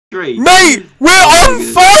tree. Mate, we're on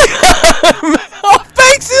fire! Our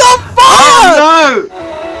base is on fire! Oh no!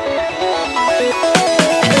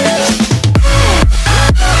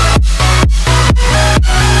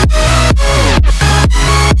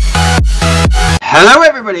 Hello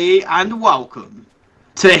everybody and welcome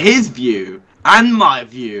to his view and my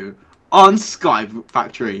view on Sky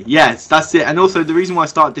Factory. Yes, that's it. And also the reason why I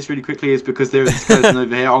started this really quickly is because there is a skeleton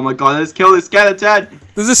over here. Oh my god, let's kill the skeleton!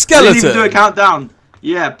 There's a skeleton? I didn't even do a countdown.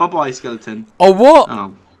 Yeah, bye-bye skeleton. Oh, what?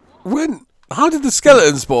 Oh. When? How did the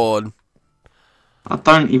skeleton spawn? I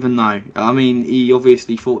don't even know. I mean, he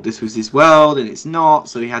obviously thought this was his world and it's not,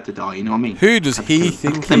 so he had to die, you know what I mean? Who does he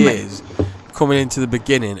think he is coming into the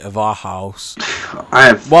beginning of our house?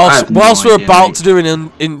 Whilst we're about to do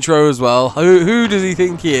an intro as well, who does he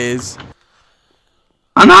think he is?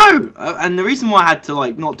 I know! And the reason why I had to,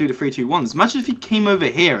 like, not do the 3, 2, 1s, imagine if he came over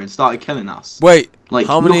here and started killing us. Wait, like,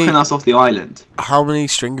 knocking us off the island. How many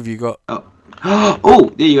string have you got?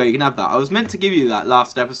 Oh, there you go, you can have that. I was meant to give you that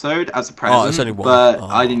last episode as a present, it's only one. But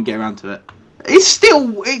I didn't get around to it. It's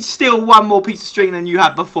still one more piece of string than you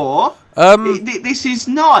had before. This is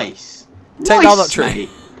nice. Take down that tree.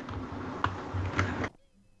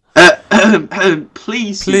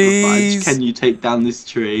 Please, Superfudge, can you take down this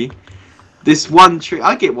tree? This one tree.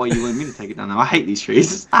 I get why you want me to take it down now. I hate these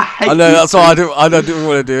trees. I know, that's why I don't want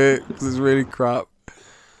to do it, because it's really crap.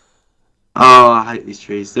 Oh, I hate these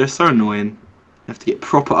trees. They're so annoying. You have to get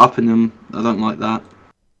proper up in them. I don't like that.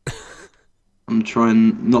 I'm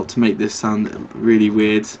trying not to make this sound really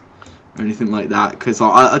weird or anything like that, because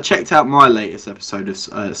I checked out my latest episode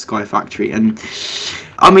of Sky Factory, and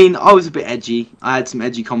I mean, I was a bit edgy. I had some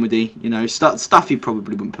edgy comedy, you know, stuff you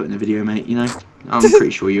probably wouldn't put in a video, mate, you know. I'm pretty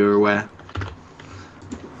sure you're aware.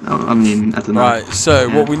 I mean, I don't know. Right, so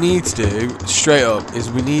what we need to do, straight up, is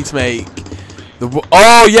we need to make the...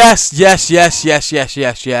 Oh, yes!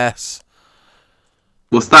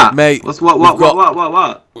 What's that? Mate, what?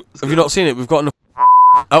 Have you not seen it? We've got an...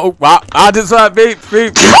 Oh, wow. I didn't say that. Beep.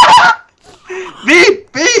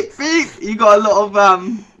 Beep. You got a lot of,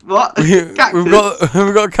 what? Cactus.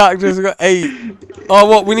 We've got cactus, we've got 8. Oh,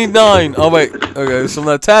 what? We need 9. Oh, wait. Okay, there's some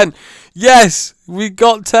there. 10. Yes! We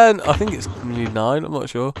got 10. I think it's we need 9. I'm not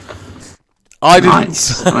sure. I didn't.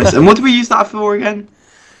 Nice. And what do we use that for again?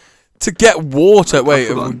 To get water. Wait,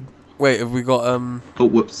 have we got, Oh,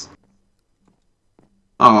 whoops.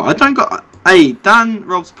 Oh, I don't got... Hey, Dan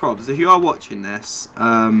Rob's Probs, if you are watching this,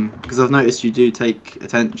 because I've noticed you do take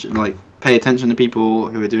attention, like, pay attention to people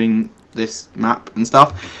who are doing this map and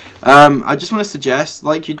stuff. I just want to suggest,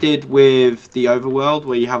 like you did with the overworld,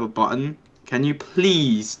 where you have a button, can you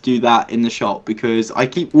please do that in the shop? Because I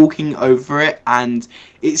keep walking over it and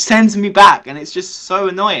it sends me back, and it's just so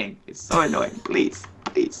annoying. It's so annoying. Please.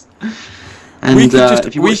 And we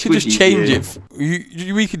could just change it.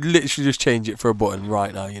 We could literally just change it for a button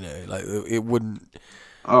right now. You know, like it wouldn't.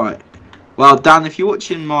 All right. Well, Dan, if you're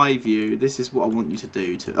watching my view, this is what I want you to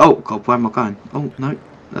do. Oh God, where am I going? Oh no,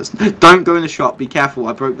 don't go in the shop. Be careful.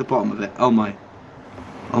 I broke the bottom of it. Oh my.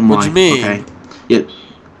 What do you mean? Okay. Yeah.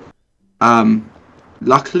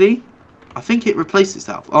 Luckily, I think it replaced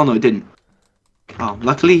itself. Oh no, it didn't. Oh,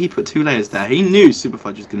 luckily he put 2 layers there. He knew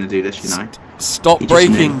Superfudge was going to do this, you know. Stop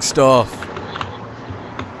breaking stuff.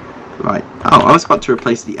 Right. Oh, I was about to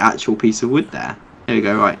replace the actual piece of wood there. Here we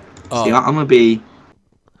go, right. Oh. See, I'm going to be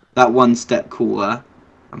that one step cooler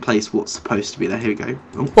and place what's supposed to be there. Here we go.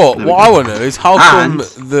 Oh, what I want to know is how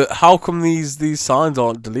come these signs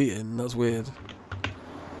aren't deleting? That's weird.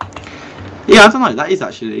 Yeah, I don't know. That is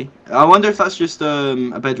actually. I wonder if that's just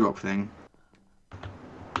a bedrock thing.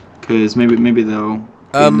 Because maybe they'll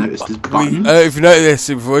notice this button. If you notice this,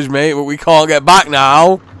 Superfudge, mate, but we can't get back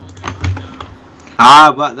now.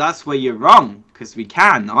 Ah, but that's where you're wrong. Because we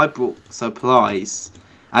can. I brought supplies.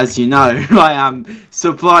 As you know, I am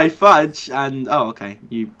Supply Fudge, and oh, okay,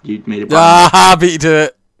 you made it. Ah, beat you to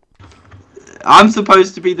it. I'm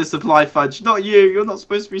supposed to be the Supply Fudge, not you. You're not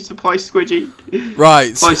supposed to be Supply Squidgy.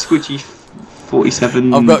 Right. Supply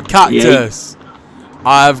Squidgy47. I've got cactus.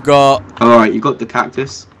 I've got. All right, you got the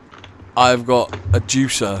cactus. I've got a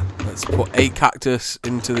juicer. Let's put 8 cactus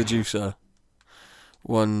into the juicer.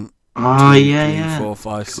 1, 2, 3, 4,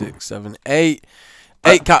 5, 6, 7, 8.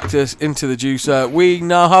 8 cactus into the juicer. We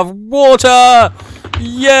now have water!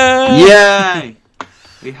 Yay! Yay!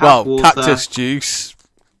 We have water. Cactus juice.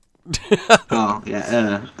 Oh,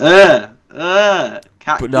 yeah.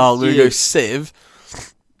 Cactus but now I'm going to go sieve.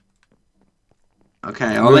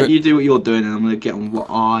 Okay, I'll let you do what you're doing, and I'm going to get on what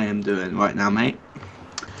I am doing right now, mate.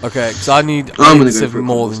 Okay, because I need sieve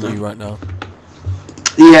more than you right now.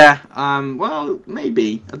 Yeah, well,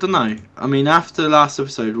 maybe. I don't know. I mean, after the last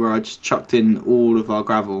episode where I just chucked in all of our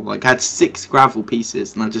gravel, like, I had 6 gravel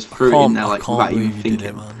pieces, and I just threw it in there, like, without even thinking.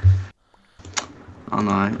 It, man. I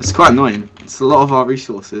know. It's quite annoying. It's a lot of our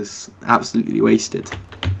resources absolutely wasted.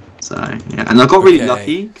 So, yeah. And I got really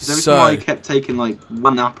lucky, because every time I kept taking, like,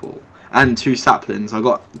 1 apple and 2 saplings, I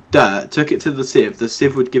got dirt, took it to the sieve. The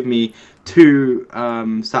sieve would give me 2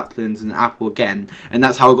 saplings and an apple again, and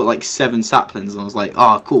that's how I got like 7 saplings. And I was like,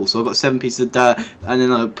 oh cool, so I got 7 pieces of dirt, and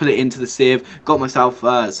then I put it into the sieve, got myself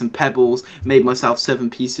some pebbles, made myself 7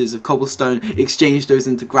 pieces of cobblestone, exchanged those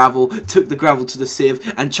into gravel, took the gravel to the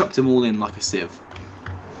sieve, and chucked them all in like a sieve.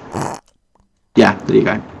 Yeah, there you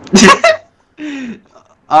go.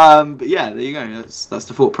 But yeah, there you go. That's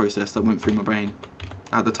the thought process that went through my brain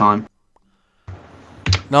at the time.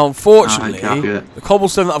 Now, unfortunately, the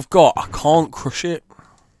cobblestone that I've got, I can't crush it.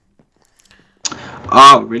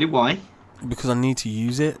 Oh, really? Why? Because I need to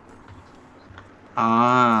use it.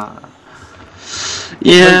 Ah.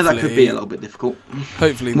 Yeah, that could be a little bit difficult.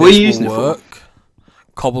 Hopefully this will work.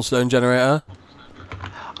 Cobblestone generator.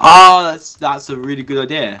 Oh, that's a really good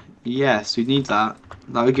idea. Yes, we need that.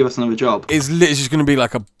 That would give us another job. It's literally just going to be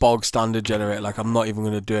like a bog standard generator. Like, I'm not even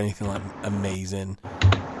going to do anything like amazing.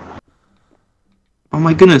 Oh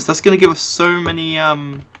my goodness, that's going to give us so many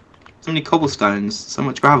cobblestones, so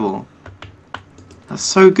much gravel. That's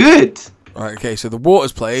so good. Right, okay, so the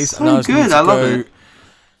water's placed. So and good, I love it.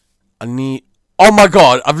 I need... Oh my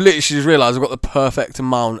god, I've literally just realised I've got the perfect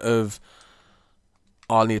amount of...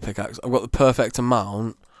 Oh, I need a pickaxe. I've got the perfect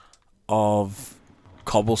amount of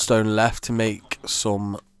cobblestone left to make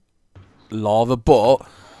some lava, but...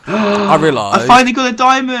 I realised... I finally got a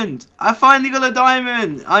diamond! I'm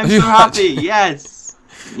so happy, yes!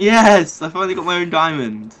 Yes, I finally got my own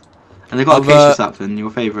diamond. And I got a acacia sapling, your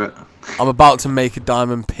favourite. I'm about to make a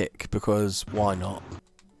diamond pick, because why not?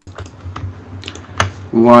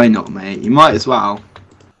 Why not, mate? You might as well.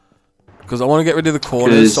 Because I want to get rid of the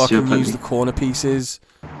corners so I can use the corner pieces.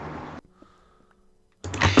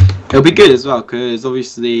 It'll be good as well, because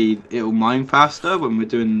obviously it'll mine faster when we're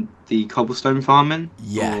doing the cobblestone farming.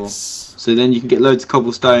 Yes. So then you can get loads of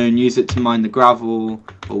cobblestone, use it to mine the gravel,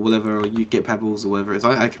 or whatever, or you get pebbles, or whatever it is.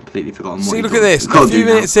 I completely forgot what. See, look at this. A few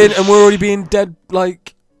minutes in and we're already being dead,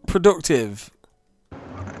 like, productive.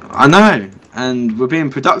 I know. And we're being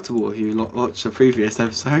productable if you watch the previous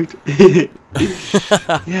episode.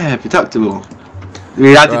 Yeah, productable.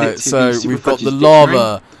 We added it to so we've got the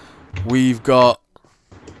lava. We've got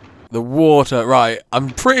the water. Right, I'm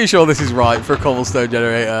pretty sure this is right for a cobblestone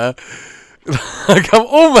generator. Like, I'm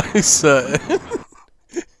almost certain.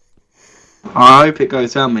 I hope it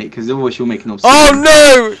goes down, mate, because otherwise you'll make an obsidian.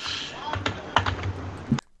 Oh no!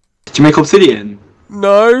 Did you make obsidian?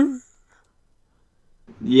 No.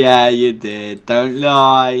 Yeah, you did. Don't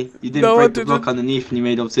lie. You didn't break the block underneath and you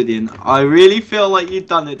made obsidian. I really feel like you've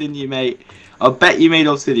done it, didn't you, mate? I bet you made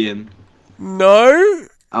obsidian. No.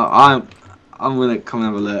 I'm gonna come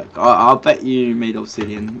and have a look. I'll bet you made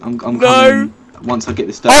obsidian. I'm coming once I get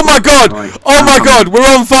this done. Oh my god! Right. Oh my god! We're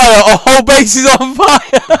on fire! Our whole base is on fire!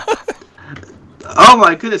 Oh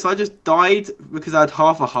my goodness! I just died because I had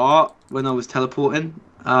half a heart when I was teleporting.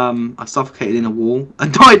 I suffocated in a wall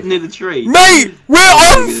and died near the tree. Mate, we're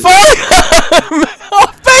on fire!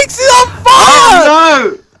 Our base is on fire! Oh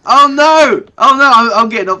no! Oh no! Oh no! I'm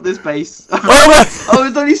getting off this base. I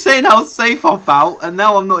was only saying how safe I felt, and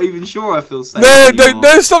now I'm not even sure I feel safe. No!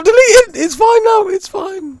 Stop deleting! It's fine now. It's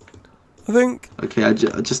fine. I think. Okay, I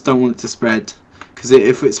just don't want it to spread, because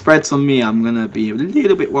if it spreads on me, I'm gonna be a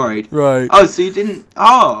little bit worried. Right. Oh, so you didn't?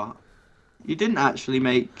 Oh, you didn't actually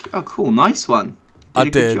make. Oh, cool! Nice one. I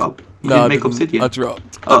did. Good job. You didn't make obsidian. I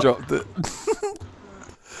dropped it.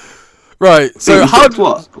 Right. So how did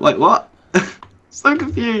what? Wait, what? So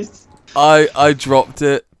confused. I dropped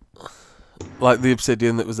it, like the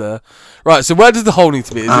obsidian that was there. Right. So where does the hole need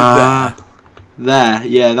to be? Is it there? There.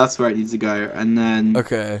 Yeah, that's where it needs to go. And then.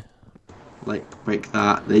 Okay. Like break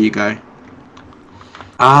that. There you go.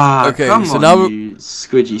 Ah. Okay. Come on, now you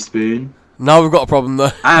squidgy spoon. Now we've got a problem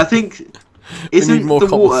though. I think. Isn't the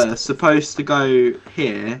water supposed to go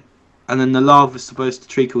here, and then the lava's supposed to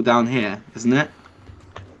trickle down here, isn't it?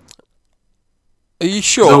 Are you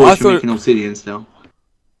sure? I thought making obsidian still.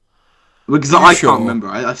 Because I can't remember.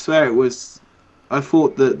 I swear it was. I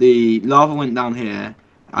thought that the lava went down here,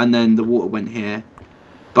 and then the water went here,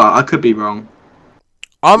 but I could be wrong.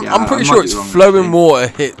 I'm pretty sure it's flowing water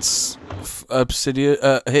hits obsidian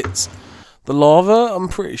hits the lava. I'm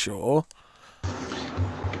pretty sure.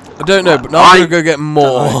 I don't know, but now I'm going to go get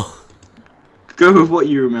more. Go with what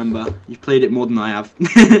you remember. You've played it more than I have.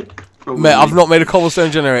 Probably. Mate, I've not made a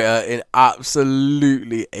cobblestone generator in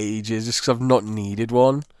absolutely ages, just because I've not needed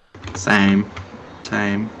one. Same.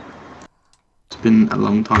 It's been a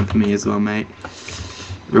long time for me as well, mate.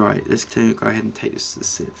 Right, let's go ahead and take this to the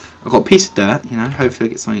sieve. I've got a piece of dirt, you know, hopefully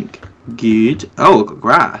I get something good. Oh, I've got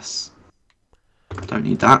grass. Don't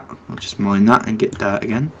need that. I'll just mine that and get dirt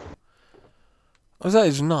again. Oh, is that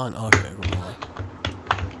is 9? Oh, okay,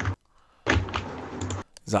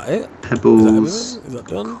 is that it? Pebbles. Is that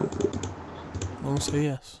done? I'll say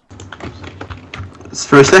yes.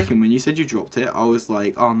 For a second, when you said you dropped it, I was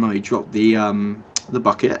like, oh no, you dropped the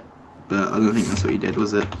bucket. But I don't think that's what you did,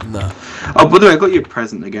 was it? No. Oh, by the way, I got you a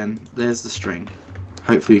present again. There's the string.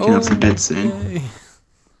 Hopefully you can have some beds soon. Yay.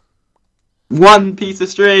 One piece of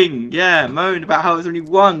string! Yeah, moan about how it's only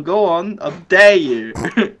one. Go on, I dare you.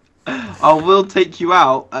 I will take you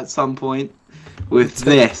out at some point with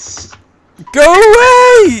this. Go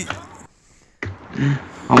away!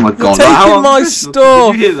 Oh my god. You're taking my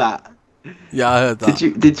stuff! Did you hear that? Yeah, I heard that.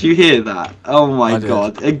 Did you hear that? Oh my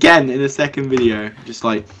god. Again, in the second video. Just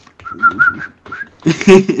like...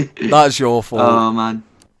 That's your fault. Oh man.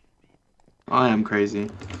 I am crazy.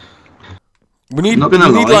 We need, not gonna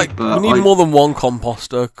lie, we need more than one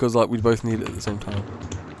composter, because like we both need it at the same time.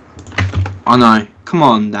 I know. Come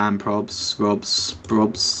on, Dan Robson. Dan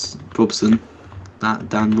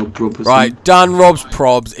Robson. Right, Dan Rob's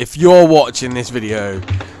Probs, if you're watching this video,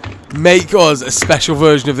 make us a special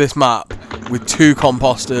version of this map with 2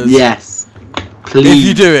 composters. Yes. Please. If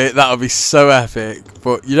you do it, that would be so epic.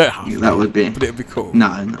 But you don't have to. That would be. But it would be cool. No,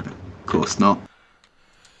 of course not.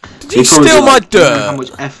 Did you steal my dirt? You know how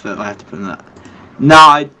much effort I have to put in that? No,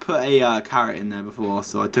 I put a carrot in there before,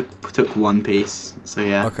 so I took one piece. So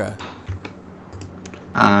yeah. Okay.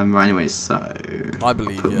 Right, anyways, so I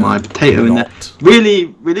believe I'll put my potato in there.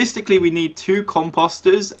 Realistically, we need 2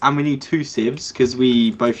 composters and we need 2 sieves because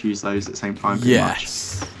we both use those at the same time.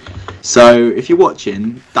 Yes. Much. So if you're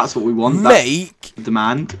watching, that's what we want. Make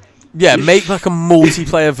demand. Yeah, make like a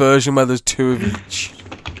multiplayer version where there's 2 of each.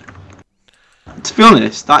 To be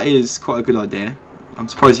honest, that is quite a good idea. I'm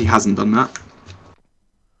surprised he hasn't done that.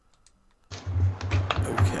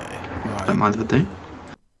 Okay. Right. Don't mind if I do.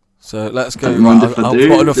 So let's go. I've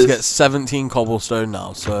got enough to get 17 cobblestone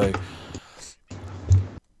now, so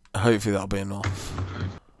hopefully that'll be enough.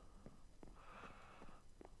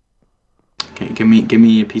 Okay, give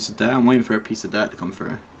me a piece of dirt. I'm waiting for a piece of dirt to come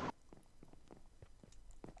through.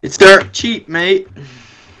 It's dirt cheap, mate.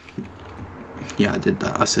 Yeah, I did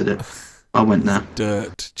that. I said it. I went there.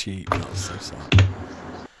 Dirt cheap. That's so sad.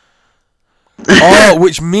 Oh,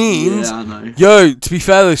 which means, yeah, I know. Yo, to be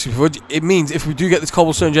fair though, Superfudge, it means if we do get this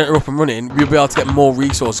cobblestone generator up and running, we'll be able to get more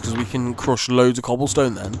resources because we can crush loads of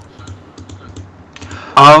cobblestone then.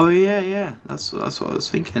 Oh yeah. That's what I was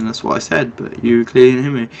thinking. That's what I said, but you clearly didn't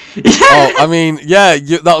hear me. Oh, I mean, yeah,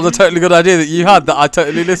 that was a totally good idea that you had that I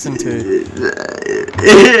totally listened to.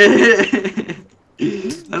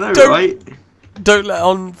 I know, right? Don't let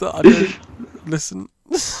on that I don't listen.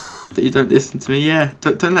 That you don't listen to me, yeah.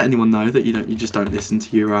 Don't let anyone know that you just don't listen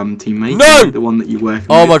to your teammate. No! The one that you work with.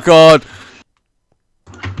 Oh my god.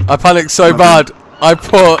 I panicked so bad. I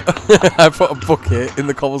put a bucket in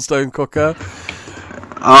the cobblestone cooker.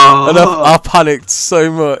 Oh. And I panicked so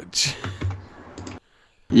much.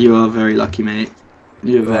 You are very lucky, mate.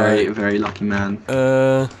 You're a very, very lucky man.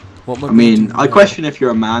 What I mean, I question if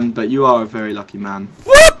you're a man, but you are a very lucky man.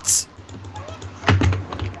 What?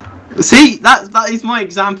 See, that is my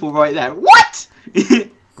example right there. What?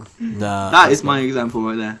 Nah. That is my example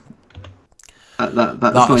right there. That's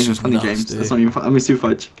not even funny, nasty. James. That's not even funny. I mean,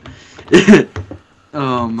 Superfudge.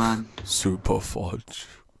 Oh man. Superfudge.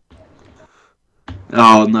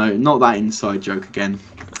 Oh no, not that inside joke again.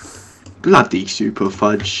 Bloody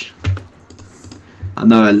Superfudge. I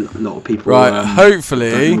know a lot of people. Right, hopefully.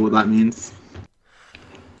 Don't know what that means.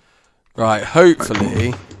 Right,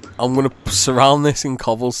 hopefully. I'm going to surround this in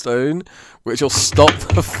cobblestone, which will stop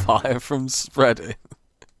the fire from spreading.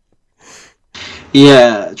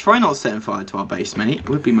 Yeah, try not setting fire to our base, mate. It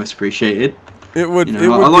would be most appreciated. It would. You know, it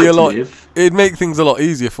would like be a lot. Live. It'd make things a lot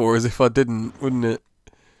easier for us if I didn't, wouldn't it?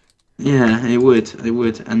 Yeah, it would. It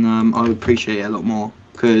would, and I would appreciate it a lot more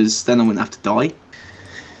because then I wouldn't have to die.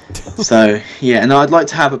 So yeah, and I'd like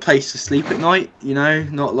to have a place to sleep at night. You know,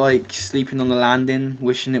 not like sleeping on the landing,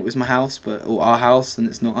 wishing it was my house, or our house, and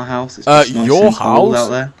it's not our house. It's just nice your and cold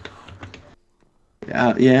house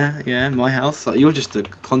out there. Yeah, my house. Like, you're just a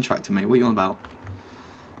contractor, mate. What are you on about?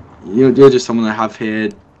 You're just someone I have here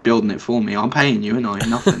building it for me. I'm paying you, ain't I?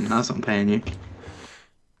 Nothing. That's what I'm paying you.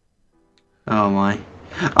 Oh my.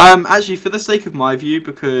 Actually, for the sake of my view,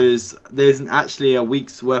 because there's actually a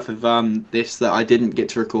week's worth of this that I didn't get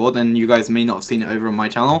to record, and you guys may not have seen it over on my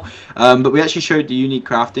channel. But we actually showed the unique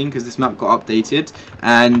crafting because this map got updated,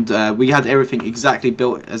 and we had everything exactly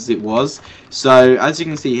built as it was. So as you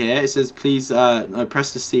can see here, it says please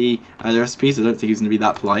press to see the recipes. I don't think it's going to be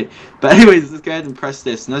that polite, but anyways, let's go ahead and press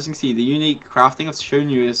this. And as you can see, the unique crafting, I've shown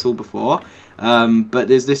you this all before. But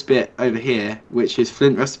there's this bit over here which is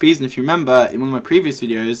flint recipes, and if you remember in one of my previous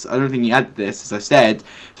videos, I don't think you added this, as I said,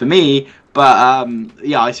 for me, but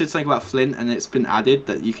yeah, I said something about flint, and it's been added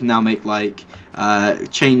that you can now make like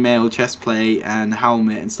chainmail, chestplate, and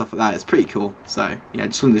helmet and stuff like that. It's pretty cool. So yeah, I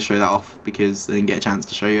just wanted to show that off because I didn't get a chance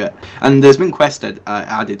to show you it, and there's been quest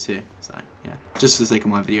added too. So yeah, just for the sake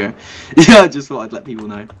of my video. Yeah, I just thought I'd let people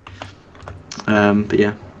know. But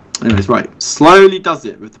yeah, anyways, right, slowly does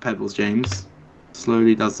it with the pebbles, James.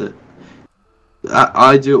 Slowly does it.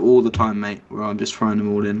 I do it all the time, mate, where I'm just throwing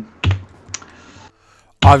them all in.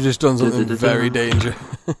 I've just done something very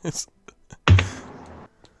dangerous.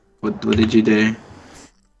 What did you do?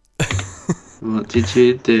 What did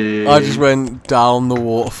you do? I just went down the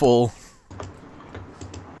waterfall.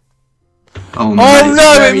 Oh no! Oh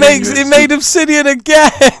no! It made obsidian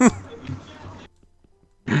again.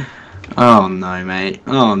 Oh no, mate!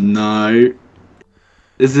 Oh no!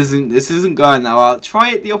 This isn't going that well.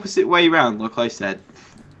 Try it the opposite way round, like I said.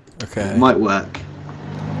 Okay. It might work.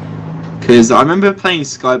 Because I remember playing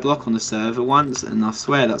Skyblock on the server once, and I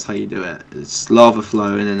swear that's how you do it. It's lava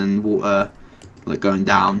flowing and then water like going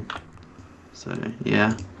down. So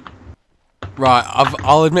yeah. Right,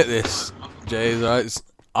 I'll admit this, Jay. Right,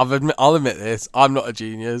 I'll admit this. I'm not a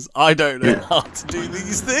genius. I don't know how to do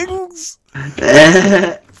these things.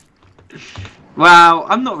 Well,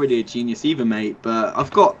 I'm not really a genius either, mate, but I've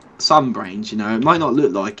got some brains, you know. It might not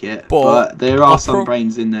look like it, but there are some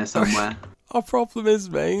brains in there somewhere. Our problem is,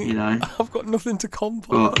 mate, you know, I've got nothing to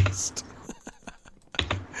compost.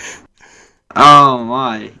 Oh,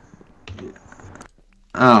 my.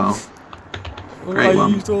 Oh. Great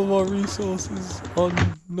one. I used all my resources on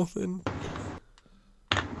nothing.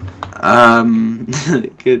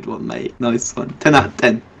 Good one, mate. Nice one. 10 out of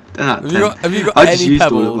 10. 10 out of 10. Have you got I any just used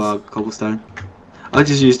pebbles? all of our cobblestone. I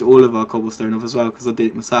just used all of our cobblestone off as well because I did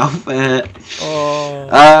it myself.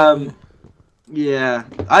 Oh. Yeah.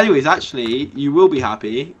 Anyways, actually, you will be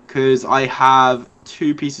happy because I have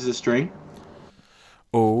 2 pieces of string.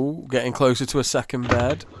 Oh, getting closer to a second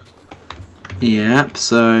bed. Yep.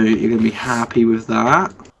 So you're gonna be happy with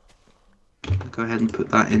that. Go ahead and put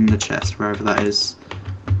that in the chest wherever that is.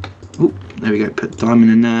 Oh, there we go. Put diamond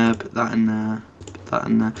in there. Put that in there. Put that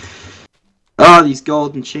in there. Oh, these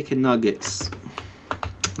golden chicken nuggets.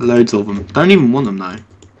 Loads of them. Don't even want them though.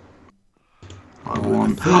 I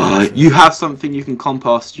want. You have something you can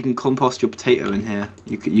compost. You can compost your potato in here.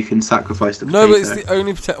 You can sacrifice the potato. No, but it's the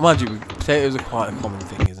only potato. Mind you, potatoes are quite a common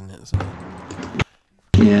thing, isn't it? So.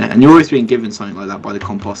 Yeah, and you're always being given something like that by the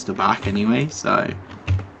composter back anyway. So,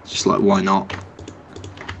 just like why not?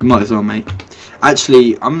 You might as well, mate.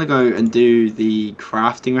 Actually, I'm gonna go and do the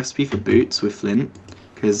crafting recipe for boots with flint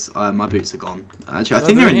because my boots are gone. Actually, I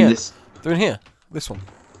think they're in this. They're in here. This one.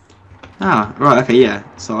 Ah, right, okay, yeah.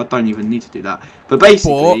 So I don't even need to do that. But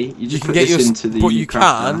basically, you just put this into the But you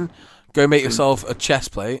crafter. can go make yourself a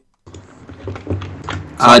chest plate.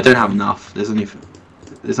 I don't have enough. There's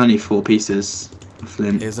only 4 pieces of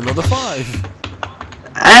flint. Here's another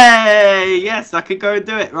 5. Hey, yes, I could go and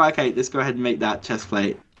do it. Right, okay, let's go ahead and make that chest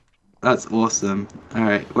plate. That's awesome. All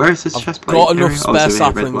right, where is this chest plate? I've got enough spare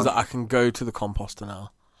saplings that I can go to the composter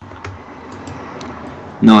now.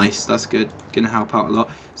 Nice, that's good. Gonna help out a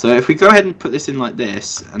lot. So if we go ahead and put this in like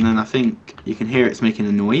this, and then I think you can hear it's making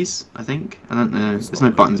a noise, I think. I don't know. There's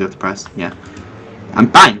no buttons you have to press. Yeah.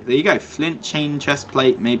 And bang, there you go. Flint chain chest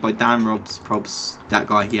plate made by Dan Probs, that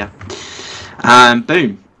guy, yeah. And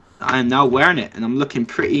boom. I am now wearing it, and I'm looking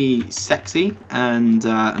pretty sexy and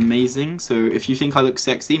amazing. So if you think I look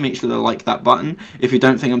sexy, make sure to like that button. If you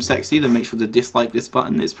don't think I'm sexy, then make sure to dislike this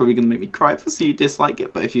button. It's probably going to make me cry if I see you dislike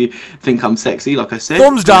it. But if you think I'm sexy, like I said,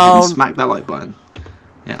 thumbs down. Smack that like button.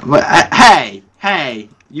 Yeah. But hey,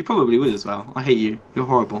 you probably would as well. I hate you. You're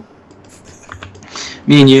horrible.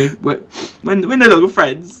 Me and you, we're no longer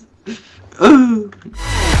friends. Ooh.